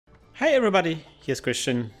Hi everybody, here's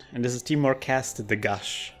Christian, and this is Teamwork Cast. The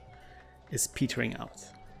gush is petering out.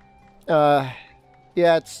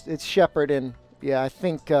 Yeah, it's Shepard, and yeah, I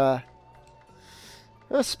think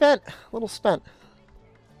spent, a little spent.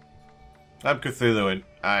 I'm Cthulhu, and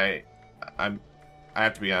I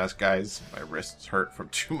have to be honest, guys. My wrists hurt from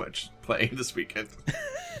too much playing this weekend.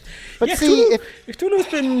 But yeah, see, Cthulhu's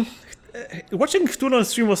been watching Cthulhu on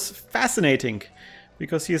stream was fascinating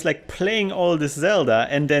because he's like playing all this Zelda,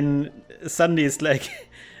 and then suddenly it's like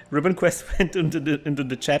Ribbon Quest went into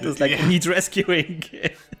the chat was like needs rescuing,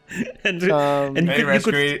 and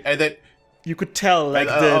you could tell like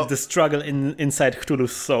the struggle inside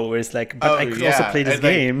Cthulhu's soul, where it's like, but I could also play this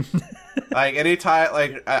game. Like anytime,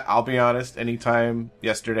 like I'll be honest, anytime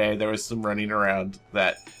yesterday there was some running around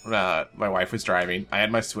that my wife was driving. I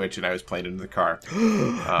had my Switch and I was playing into the car.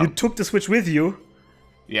 You took the Switch with you?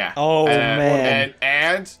 Yeah. Oh man!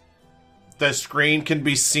 And the screen can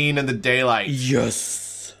be seen in the daylight.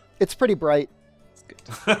 Yes. It's pretty bright.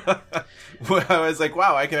 I was like,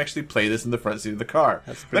 wow, I can actually play this in the front seat of the car.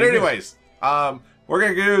 But anyways, we're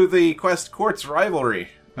going to do the quest Quartz Rivalry.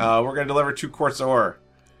 We're going to deliver 2 quartz ore.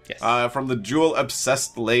 Yes. From the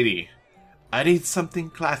jewel-obsessed lady. I need something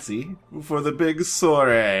classy for the big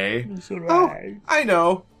soiree. Oh, I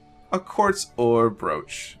know. A quartz ore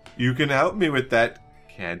brooch. You can help me with that,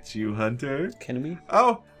 can't you, Hunter? Can we?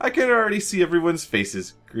 Oh, I can already see everyone's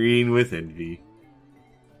faces green with envy.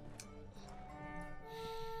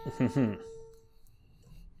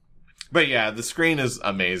 But yeah, the screen is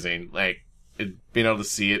amazing. Like, being able to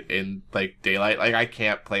see it in like daylight. Like, I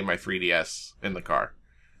can't play my 3DS in the car.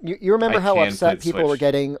 You remember how upset people were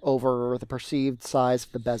getting over the perceived size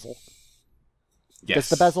of the bezel? Yes. Does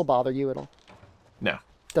the bezel bother you at all? No.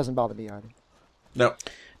 Doesn't bother me either. No.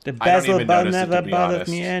 The bezel never bothered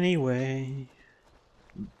me anyway.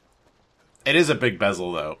 It is a big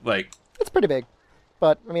bezel, though. Like, it's pretty big.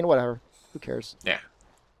 But, I mean, whatever. Who cares? Yeah.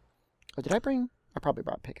 Oh, did I bring... I probably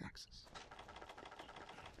brought pickaxes.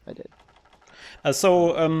 I did.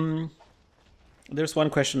 There's one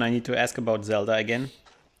question I need to ask about Zelda again.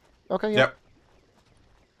 Okay, yeah. Yep.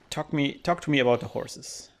 Talk to me about the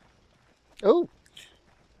horses. Oh.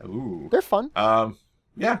 Ooh. They're fun.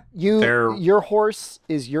 Yeah. Your horse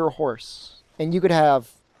is your horse. And you could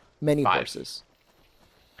have many horses.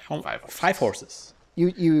 Five horses.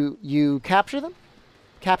 You capture them,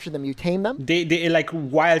 you tame them. They like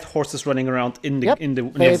wild horses running around in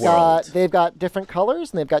the world. They've got different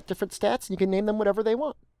colors and they've got different stats, and you can name them whatever they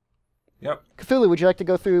want. Yep. Cthulhu, would you like to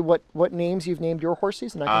go through what names you've named your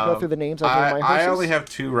horses, and I can go through the names I've named my horses? I only have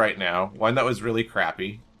 2 right now. One that was really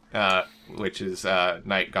crappy, which is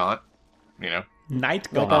Night Gaunt. You know. Night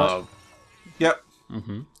Gaunt. Yep.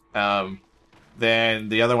 Mm-hmm. Then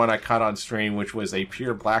the other one I caught on stream, which was a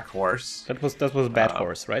pure black horse. That was Bad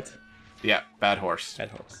Horse, right? Yeah, Bad Horse.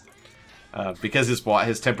 Bad Horse. Because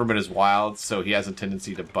his temperament is wild, so he has a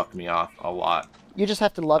tendency to buck me off a lot. You just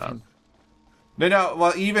have to love him. No.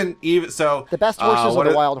 Well, even so, the best horses are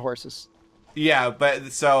the wild horses. Yeah,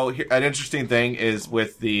 but so an interesting thing is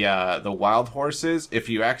with the wild horses, if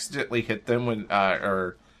you accidentally hit them when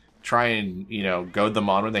or try and goad them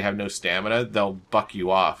on when they have no stamina, they'll buck you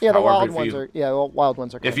off. Yeah, wild ones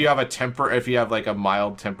are. If you have like a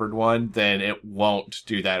mild tempered one, then it won't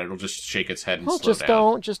do that. It'll just shake its head and slow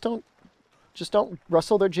down. Just don't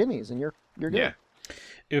rustle their jimmies, and you're good. Yeah.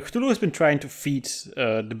 Cthulhu has been trying to feed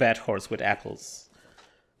the bad horse with apples.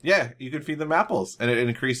 Yeah, you can feed them apples, and it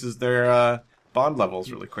increases their bond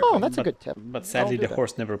levels really quickly. Oh, that's a good tip. But sadly, the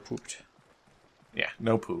horse never pooped. Yeah,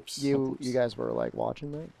 no poops. You guys were like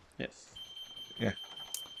watching that? Yes. Yeah.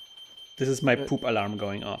 This is my poop alarm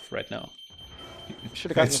going off right now.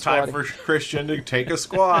 It's time for Christian to take a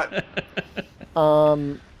squat.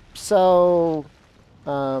 I've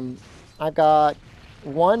got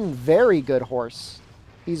one very good horse.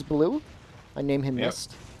 He's blue. I name him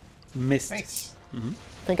Mist. Mist. Nice. Mm-hmm.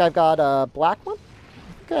 I think I've got a black one.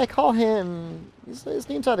 I call him... His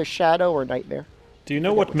name's either Shadow or Nightmare. Do you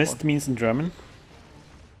know what mist means in German?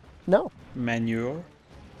 No. Manure.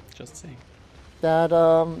 Just saying.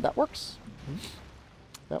 That works. Mm-hmm.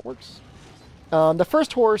 That works. The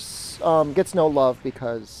first horse gets no love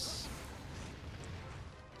because...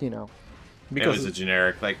 Because it was a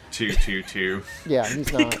generic, like, 2-2-2. Yeah,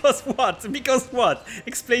 he's not. Because what? Because what?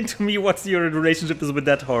 Explain to me what your relationship is with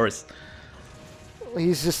that horse.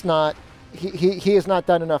 He's just not... He has not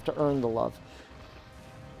done enough to earn the love.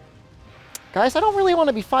 Guys, I don't really want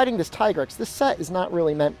to be fighting this Tigrex. This set is not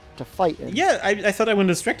really meant to fight in. Yeah, I thought I would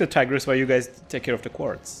distract the Tigrex while you guys take care of the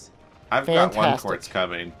Quartz. I've got 1 quartz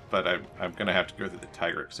coming, but I'm going to have to go through the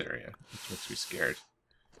Tigrex area, which makes me scared.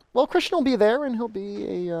 Well, Christian will be there, and he'll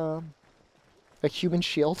be a human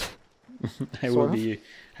shield. I will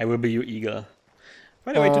be your eagle.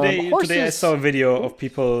 By the way, today I horses- saw a video of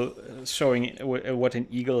people showing what an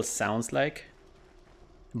eagle sounds like.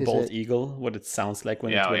 Is Bald it- eagle, what it sounds like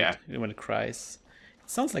when it cries. It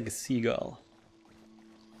sounds like a seagull.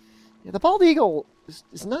 Yeah, the bald eagle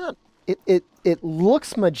is not. It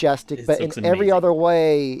looks majestic, It but looks in every amazing. other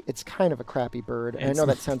way, it's kind of a crappy bird. And I It's know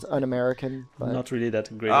that not- sounds un-American, but Not really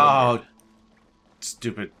that great. Oh,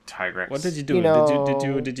 stupid Tigrex. What did you do? You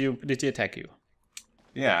know- Did he attack you?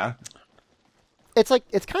 Yeah.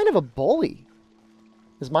 it's kind of a bully,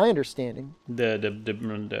 is my understanding. The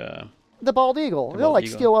The bald eagle. He'll bald like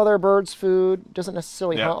eagle. steal other birds' food. Doesn't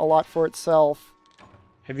necessarily Yeah. hunt a lot for itself.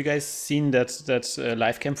 Have you guys seen that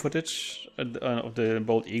live cam footage of the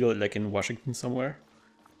bald eagle, like in Washington somewhere?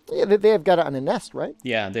 Yeah, they have got it on a nest, right?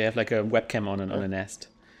 Yeah, they have like a webcam on a nest,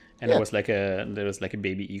 and Yeah. there was like a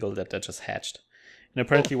baby eagle that just hatched, and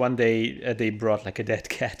apparently one day they brought like a dead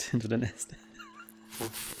cat into the nest.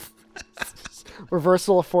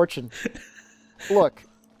 Reversal of fortune. Look,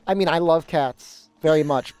 I mean, I love cats very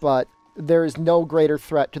much, but there is no greater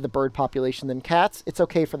threat to the bird population than cats. It's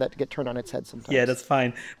okay for that to get turned on its head sometimes. Yeah, that's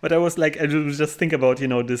fine. But I was just think about,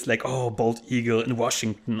 this like, oh, bald eagle in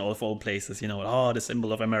Washington, of all places, the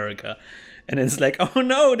symbol of America. And it's like, oh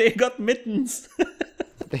no, they got mittens.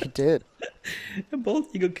 They did. A bald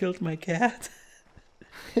eagle killed my cat.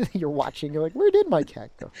 You're watching, you're like, where did my cat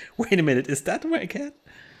go? Wait a minute, is that my cat?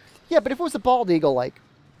 Yeah, but if it was a bald eagle, like,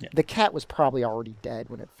 Yeah. the cat was probably already dead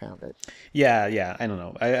when it found it. Yeah, I don't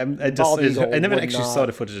know. Bald eagle I never would actually not- saw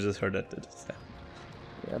the footage, I just heard that.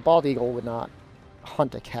 Yeah, a bald eagle would not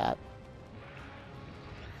hunt a cat.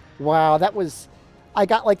 Wow, that was... I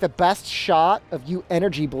got, like, the best shot of you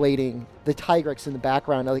energy blading the Tigrex in the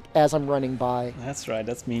background, like, as I'm running by. That's right,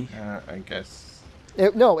 that's me. I guess.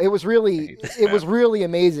 It was really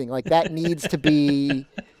amazing. Like, that needs to be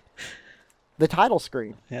the title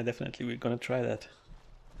screen. Yeah, definitely, we're gonna try that.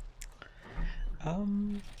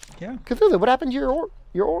 Yeah. Cthulhu, what happened to your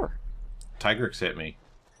ore? Tigrex hit me.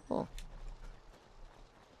 Oh.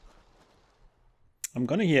 I'm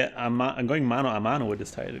going mano a mano with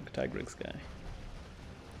this Tigrex guy.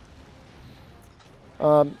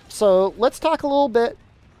 So let's talk a little bit,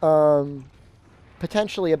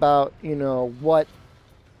 potentially about what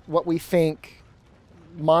we think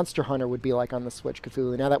Monster Hunter would be like on the Switch,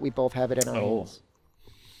 Cthulhu. Now that we both have it in our hands.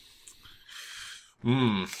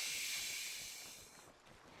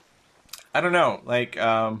 I don't know. Like,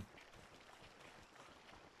 I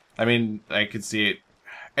mean, I could see it.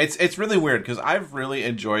 It's really weird because I've really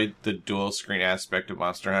enjoyed the dual screen aspect of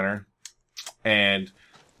Monster Hunter, and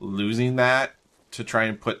losing that to try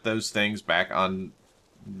and put those things back on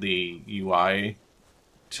the UI,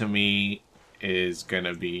 to me, is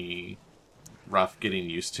gonna be rough getting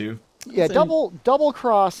used to. Yeah, double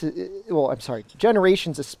cross. Well, I'm sorry.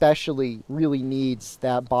 Generations especially really needs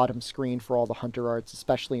that bottom screen for all the hunter arts,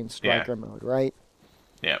 especially in striker mode, right?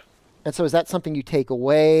 Yeah. And so, is that something you take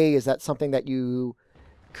away? Is that something that you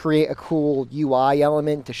create a cool UI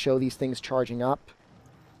element to show these things charging up?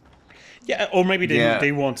 Yeah, or maybe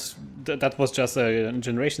they won't. That was just a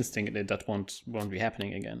generations thing. That won't be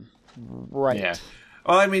happening again. Right. Yeah.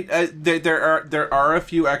 Well, I mean, there are a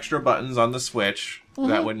few extra buttons on the Switch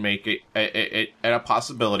that would make it a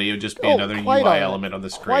possibility. It would just be another UI element on the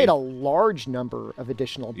screen. Quite a large number of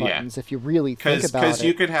additional buttons if you really think about it. Because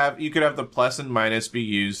you could have the plus and minus be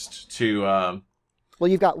used to. Well,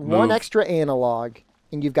 you've got one extra analog,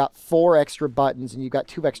 and you've got 4 extra buttons, and you've got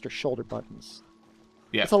 2 extra shoulder buttons.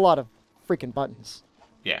 Yeah. That's a lot of freaking buttons.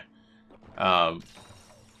 Yeah.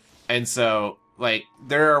 And so, like,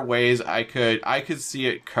 there are ways I could see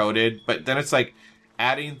it coded, but then it's like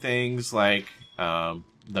adding things like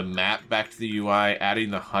the map back to the UI, adding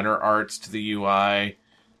the hunter arts to the UI.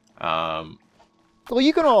 Well,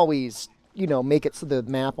 you can always, make it so the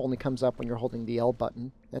map only comes up when you're holding the L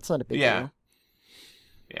button. That's not a big deal.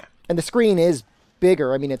 Yeah. And the screen is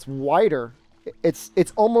bigger. I mean, it's wider. It's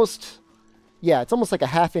almost like a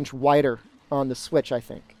half-inch wider on the Switch, I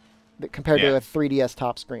think, compared to a 3DS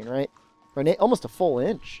top screen, right? Or almost a full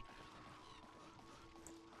inch.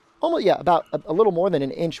 Almost, about a little more than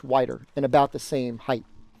an inch wider and about the same height.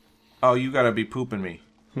 Oh, you gotta be pooping me.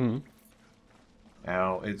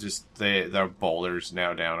 Now, it's just, there are boulders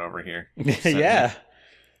now down over here. Yeah.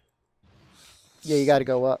 Yeah, you gotta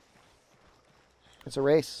go up. It's a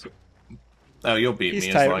race. Oh, you'll beat He's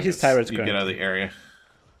me as long as Tyrant's you going. get out of the area.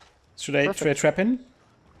 Should I trap in?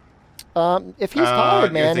 If he's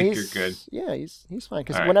tired, man, I think he's you're good. Yeah, he's fine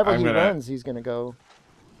because All right, whenever I'm he gonna- runs, he's gonna go.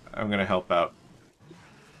 I'm gonna help out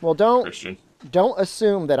Well, don't Christian. don't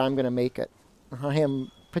assume that I'm going to make it. I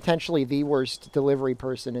am potentially the worst delivery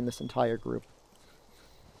person in this entire group.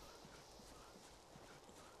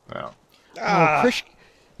 Well.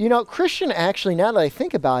 Christian, actually, now that I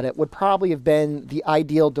think about it, would probably have been the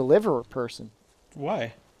ideal deliverer person.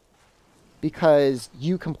 Why? Because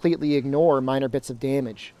you completely ignore minor bits of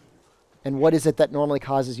damage. And what is it that normally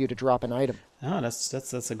causes you to drop an item? Oh,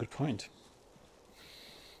 that's a good point.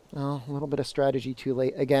 Oh, a little bit of strategy too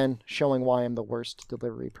late. Again, showing why I'm the worst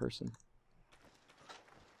delivery person.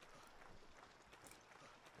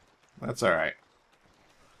 That's all right.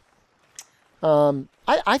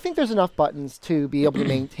 I think there's enough buttons to be able to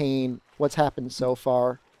maintain what's happened so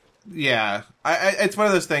far. Yeah, it's one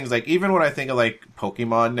of those things, like, even when I think of, like,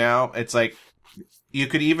 Pokemon now, it's like, you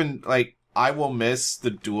could even, like, I will miss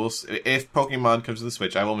the dual... If Pokemon comes to the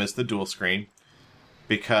Switch, I will miss the dual screen,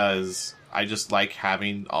 because I just like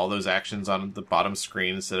having all those actions on the bottom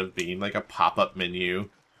screen instead of being, like, a pop-up menu.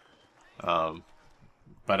 But,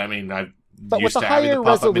 I mean, I've But with used the to having the higher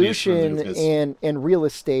pop-up menus resolution and real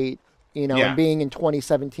estate, Yeah. and being in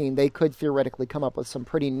 2017, they could theoretically come up with some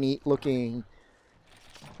pretty neat-looking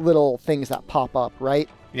little things that pop up, right?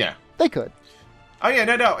 Yeah. They could. Oh yeah,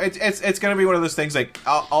 no. It's gonna be one of those things, like,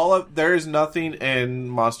 there's nothing in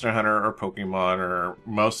Monster Hunter or Pokemon or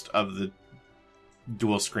most of the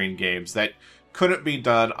dual screen games that couldn't be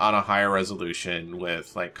done on a higher resolution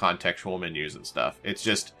with, like, contextual menus and stuff. It's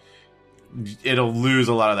just, it'll lose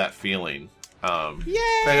a lot of that feeling. Yay!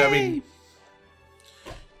 I mean,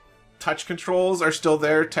 touch controls are still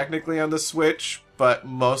there technically on the Switch, but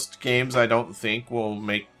most games I don't think will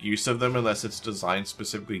make use of them unless it's designed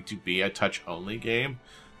specifically to be a touch-only game.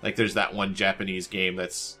 Like, there's that one Japanese game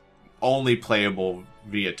that's only playable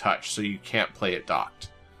via touch, so you can't play it docked.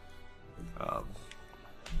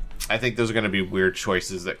 I think those are going to be weird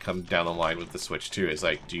choices that come down the line with the Switch too. Is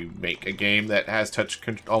like, do you make a game that has touch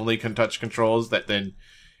controls that then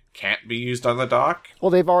can't be used on the dock?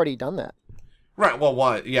 Well, they've already done that. Right. Well,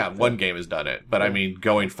 one game has done it, but I mean,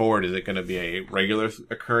 going forward, is it going to be a regular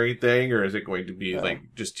occurring thing, or is it going to be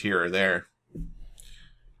like just here or there?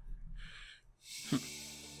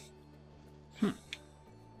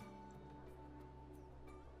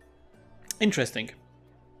 Interesting.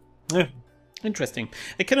 Yeah. Interesting.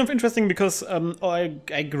 Kind of interesting because I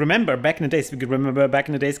remember back in the days. We could remember back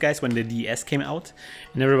in the days, guys, when the DS came out,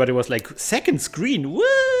 and everybody was like, "Second screen?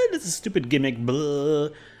 What? This is a stupid gimmick." Blah.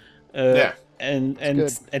 Yeah. And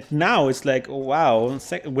now it's like, oh, wow!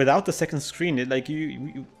 Without the second screen,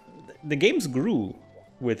 the games grew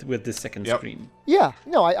with the second screen. Yeah.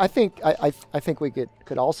 No, I think we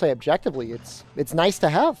could all say objectively, it's nice to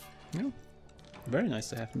have. Yeah. Very nice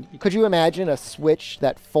to have. Could you imagine a Switch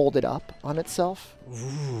that folded up on itself?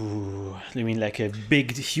 Ooh, you mean like a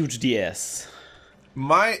big, huge DS?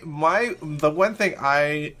 The one thing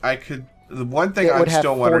I'm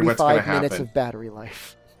still wondering what's going to happen. 45 minutes of battery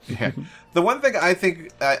life. Yeah. The one thing I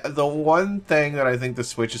think that I think the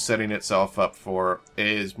Switch is setting itself up for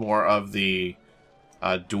is more of the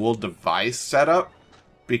dual device setup,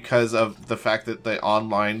 because of the fact that the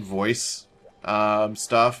online voice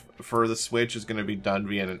stuff for the Switch is going to be done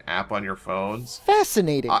via an app on your phones.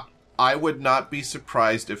 Fascinating. I would not be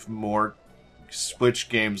surprised if more Switch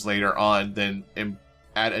games later on then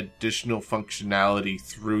add additional functionality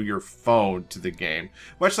through your phone to the game,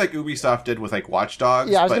 much like Ubisoft did with, like, Watch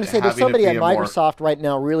Dogs. Yeah, I was going to say, there's somebody at Microsoft right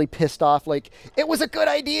now really pissed off, like, it was a good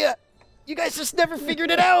idea, you guys just never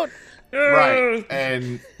figured it out. Right.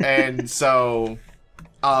 And so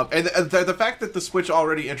and the fact that the Switch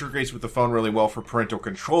already integrates with the phone really well for parental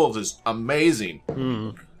controls is amazing.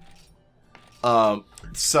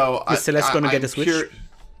 So is Celeste going to get a Switch?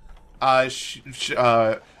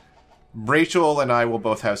 Rachel and I will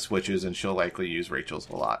both have Switches, and she'll likely use Rachel's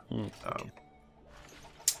a lot.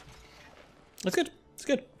 That's good. That's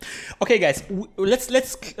good. Okay, guys,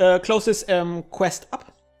 let's close this quest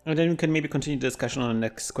up, and then we can maybe continue the discussion on the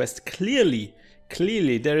next quest. Clearly,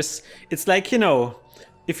 it's like,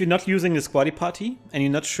 if you're not using the Squatty Potty and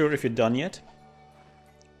you're not sure if you're done yet,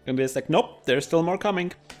 and it's like, nope, there's still more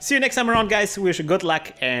coming. See you next time around, guys. Wish you good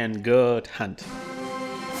luck and good hunt.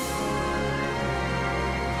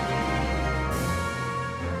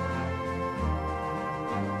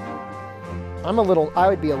 I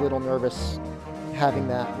would be a little nervous having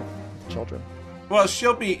that with children. Well, she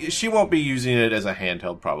won't be using it as a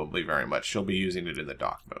handheld probably very much. She'll be using it in the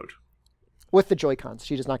dock mode. With the Joy-Cons.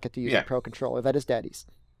 She does not get to use the Pro Controller. That is Daddy's.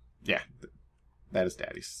 Yeah, that is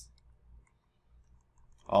Daddy's.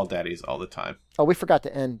 All Daddy's, all the time. Oh, we forgot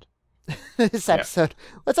to end this episode.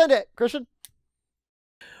 Let's end it, Christian.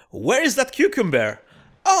 Where is that cucumber?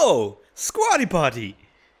 Oh, Squatty Potty.